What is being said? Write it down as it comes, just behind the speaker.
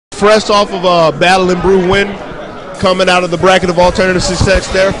fresh off of a Battle and Brew win, coming out of the bracket of alternative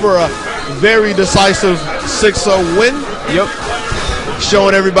success there for a very decisive 6-0 win. Yep.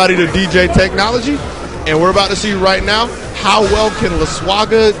 Showing everybody the DJ technology. And we're about to see right now how well can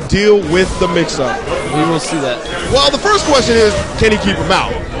Laswagga deal with the mix-up. We will see that. Well, the first question is, can he keep him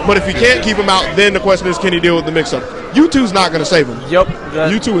out? But if he can't keep him out, then the question is, can he deal with the mix-up? U2's not going to save him. Yep.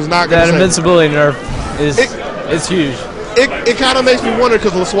 U2 is not going to save him. That invincibility nerf is it's huge. It kind of makes me wonder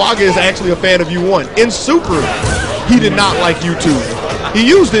because Laswagga is actually a fan of U1. In Super, he did not like U2. He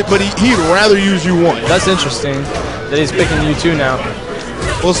used it, but he'd rather use U1. That's interesting that he's picking U2 now.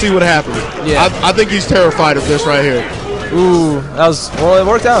 We'll see what happens. Yeah. I think he's terrified of this right here. Ooh, well, it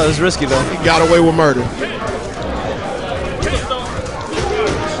worked out. It was risky, though. He got away with murder.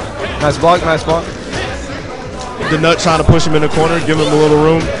 Nice block, nice block. The Knut trying to push him in the corner, give him a little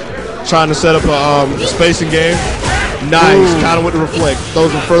room, trying to set up a spacing game. Nice, kind of with the reflect.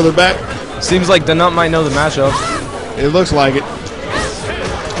 Throws him further back. Seems like the Knut might know the matchup. It looks like it.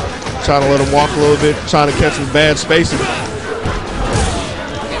 Trying to let him walk a little bit, trying to catch some bad spacing.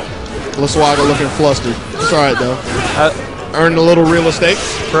 Laswagga looking flustered. It's all right, though. Earned a little real estate.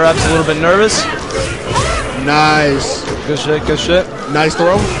 Perhaps a little bit nervous. Nice. Good shit, good shit. Nice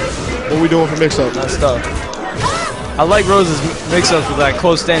throw. What are we doing for mix-up? Nice stuff. I like Rose's mix-ups with that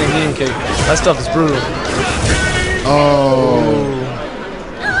close standing medium kick. That stuff is brutal. Oh.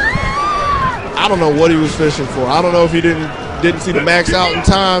 I don't know what he was fishing for. I don't know if he didn't see the max out in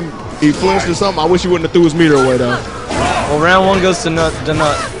time. He flinched or something. I wish he wouldn't have threw his meter away, though. Well, round one goes to Knut.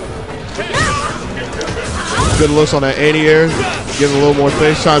 Good looks on that anti-air. Getting a little more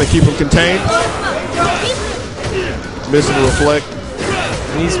space, trying to keep him contained. Missing the reflect.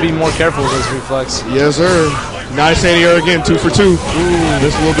 Needs to be more careful with his reflex. Yes, sir. Nice anti-air again, 2 for 2. Ooh,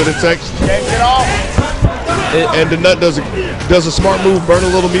 just a little bit of tech. Get off. And the Knut does a smart move, burn a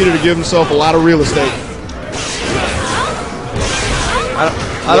little meter to give himself a lot of real estate.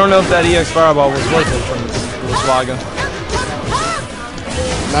 I don't know if that EX fireball was worth it from Laswagga.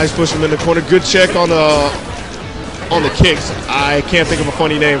 Nice push him in the corner. Good check on the kicks. I can't think of a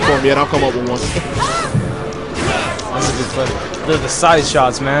funny name for him yet. I'll come up with one. That's a good play. They're the side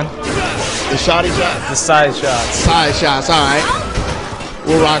shots, man. The shotty shots? The side shots. Side shots, all right.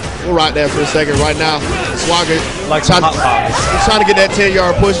 We'll rock that for a second. Right now, Laswagga like some hot pops. He's trying to get that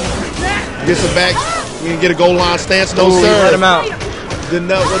 10-yard push. Get some back. You can get a goal line stance. No, sir. Let him out. The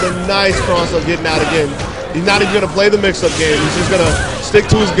Knut with a nice cross-up getting out again. He's not even going to play the mix-up game. He's just going to stick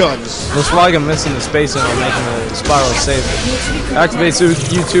to his guns. Laswagga missing the spacing on making the spiral safe. Activates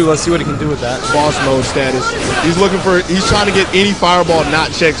U2. Let's see what he can do with that. Boss mode status. He's trying to get any fireball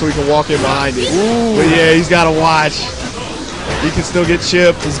not checked so he can walk in behind it. Ooh. But yeah, he's got to watch. He can still get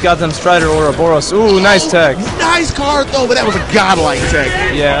chipped. He's got them Strider Ouroboros. Ooh, nice tech. Nice card though, but that was a godlike tech.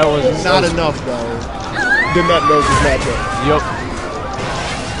 Yeah, that was not enough though. The Knut knows his matchup. Yup.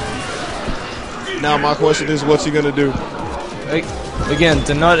 Now my question is, what's he gonna do? Again,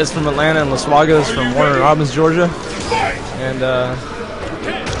 the Knut is from Atlanta and Laswagga is from Warner Robins, Georgia, and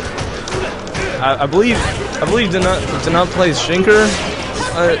I believe the Knut plays Shinker,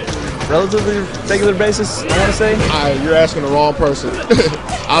 relatively regular basis. I want to say. You're asking the wrong person.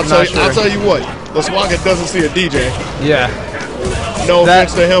 I'll tell you what. Laswagga doesn't see a DJ. Yeah. No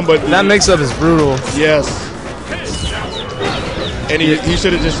offense to him, but that mix-up is brutal. Yes. And he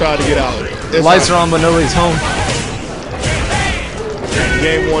should have just tried to get out. Lights are on, but nobody's home.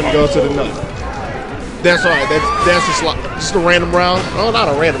 Game 1 goes to the Knut. That's all right. That's just a random round. Oh, not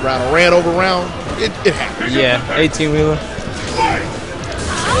a random round. A ran over round. It happens. Yeah, 18-wheeler.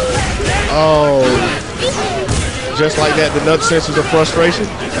 Oh. Just like that, the Knut senses of frustration.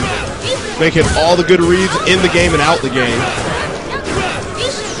 Making all the good reads in the game and out the game.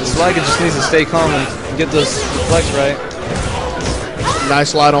 Laswagga just needs to stay calm and get those reflex right.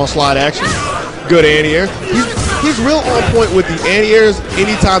 Nice slide-on-slide action. Good anti-air. He's real on point with the anti-airs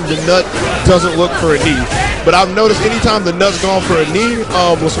anytime the Knut doesn't look for a knee. But I've noticed anytime the Knut's gone for a knee,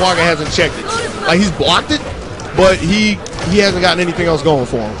 Laswagga hasn't checked it. Like, he's blocked it, but he hasn't gotten anything else going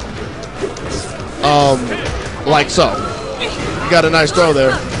for him. Like so. He got a nice throw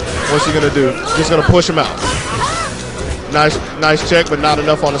there. What's he going to do? Just going to push him out. Nice check, but not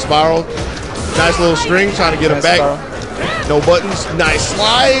enough on the spiral. Nice little string, trying to get him back. Spiral. No buttons. Nice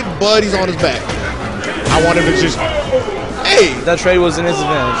slide, but he's on his back. I want him to just, hey. That trade was in his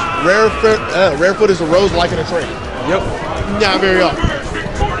advantage. Rare foot is a rose like in a trade. Yep. Not very often.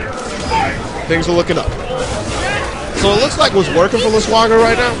 Things are looking up. So it looks like what's working for Laswagga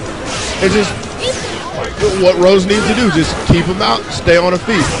right now is just what Rose needs to do. Just keep him out, stay on his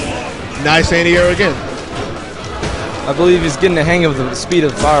feet. Nice anti-air again. I believe he's getting the hang of the speed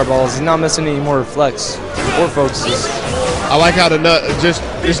of the fireballs. He's not missing any more flex or focuses. I like how the Nut, just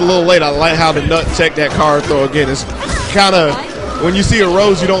a little late, I like how the Nut checked that car throw again. It's kind of, when you see a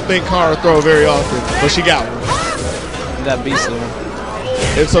Rose, you don't think car throw very often, but she got one. That beastly one.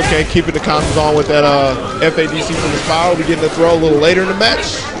 It's okay, keeping the condoms on with that FADC from the spiral. We getting the throw a little later in the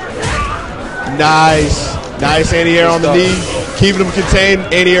match. Nice anti-air on the knee. Keeping him contained,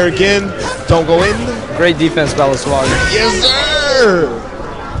 anti-air again. Don't go in. Great defense by Laswagga. Yes, sir.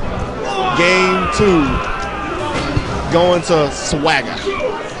 Game 2. Going to Swagga,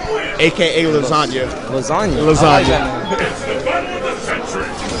 a.k.a. Lasagna. Lasagna.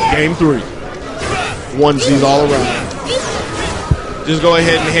 Game 3. Onesies all around. Just go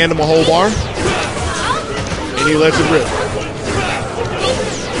ahead and hand him a whole bar, and he lets it rip.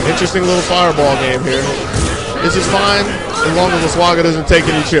 Interesting little fireball game here. This is fine as long as Laswagga doesn't take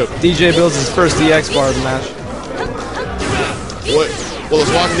any chip. DJ builds his first DX bar of the match. What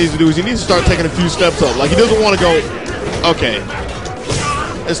Laswagga needs to do is he needs to start taking a few steps up. Like, he doesn't want to go, okay.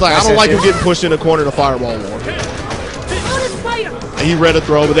 It's like, I don't like him getting pushed in the corner to fireball war. And he read a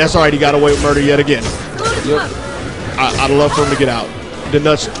throw, but that's all right. He got away with murder yet again. Yep. I'd love for him to get out. The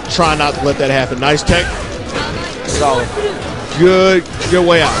Nuts try not to let that happen. Nice tech. Solid. Good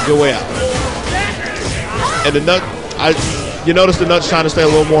way out. And the Nut, you notice the Nut's trying to stay a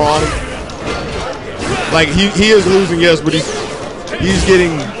little more on him. Like, he is losing, yes, but he's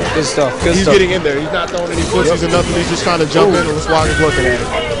getting good stuff. He's getting in there. He's not throwing any pussies or nothing. He's just trying to jump in, and Laswagga's looking at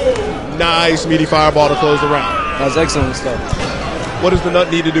it. Nice meaty fireball to close the round. That was excellent stuff. What does the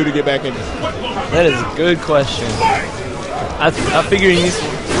Nut need to do to get back in there? That is a good question. I figure he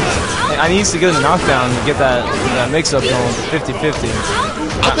needs to get a knockdown to get that mix-up going to 50-50.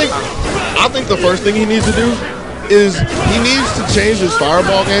 I think the first thing he needs to do is he needs to change his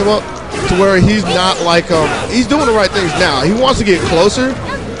fireball game up to where he's not like he's doing the right things now. He wants to get closer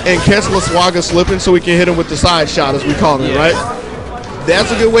and catch Laswagga slipping so he can hit him with the side shot, as we call it, right?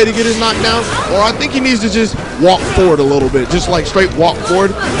 That's a good way to get his knockdown. Or I think he needs to just walk forward a little bit, just like straight walk forward.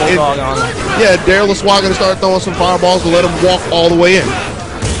 Yeah, dare Laswagga to start throwing some fireballs to let him walk all the way in.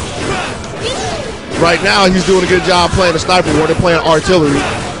 Right now, he's doing a good job playing the sniper war. They're playing artillery.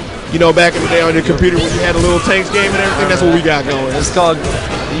 You know, back in the day on your computer when you had a little tanks game and everything, that's what we got going. It's called,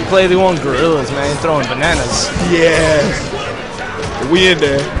 you play the one gorillas, man, throwing bananas. Yes. We in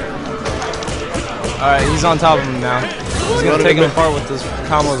there. All right, he's on top of him now. He's going to take him apart with this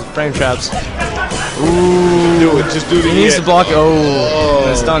combos of frame traps. Ooh. Do it. Just do the He needs to block it. Oh.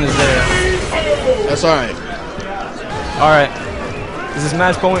 The stun is there. That's all right. All right. Is this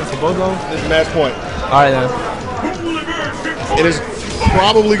match point for both of them? This is match point. All right, then. It is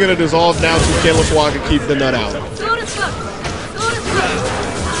probably going to dissolve now so can Laswagga keep the Nut out.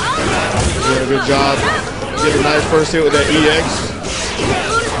 Doing a good job. Get a nice first hit with that EX.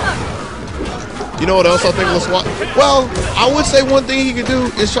 You know what else I think Laswagga? Well, I would say one thing he could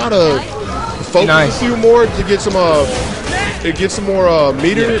do is try to focus a few more to get some more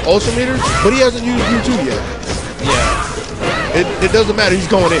ultra meter, but he hasn't used U2 yet. Yeah. It doesn't matter. He's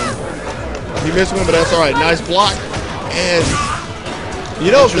going in. He missed one, but that's all right. Nice block. And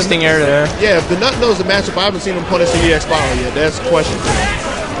you know, interesting air there. Yeah, if the Nut knows the matchup, I haven't seen him punish the EX spiral yet. That's a question.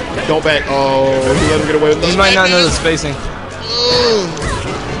 Don't back. Oh, he let him get away with He might not know the spacing.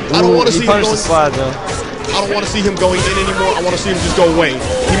 I don't want to see him going. The slide though. I don't want to see him going in anymore. I want to see him just go away.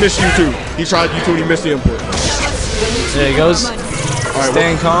 He missed U2. He tried U2 and he missed the input. There he goes. All right,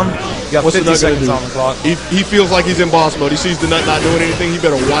 staying calm. You got 50 seconds on the clock. He feels like he's in boss mode. He sees the Nut not doing anything. He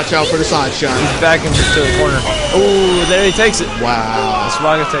better watch out for the side shot. He's backing to the corner. Oh, there he takes it. Wow.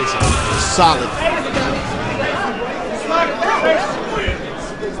 Laswagga takes it. Solid.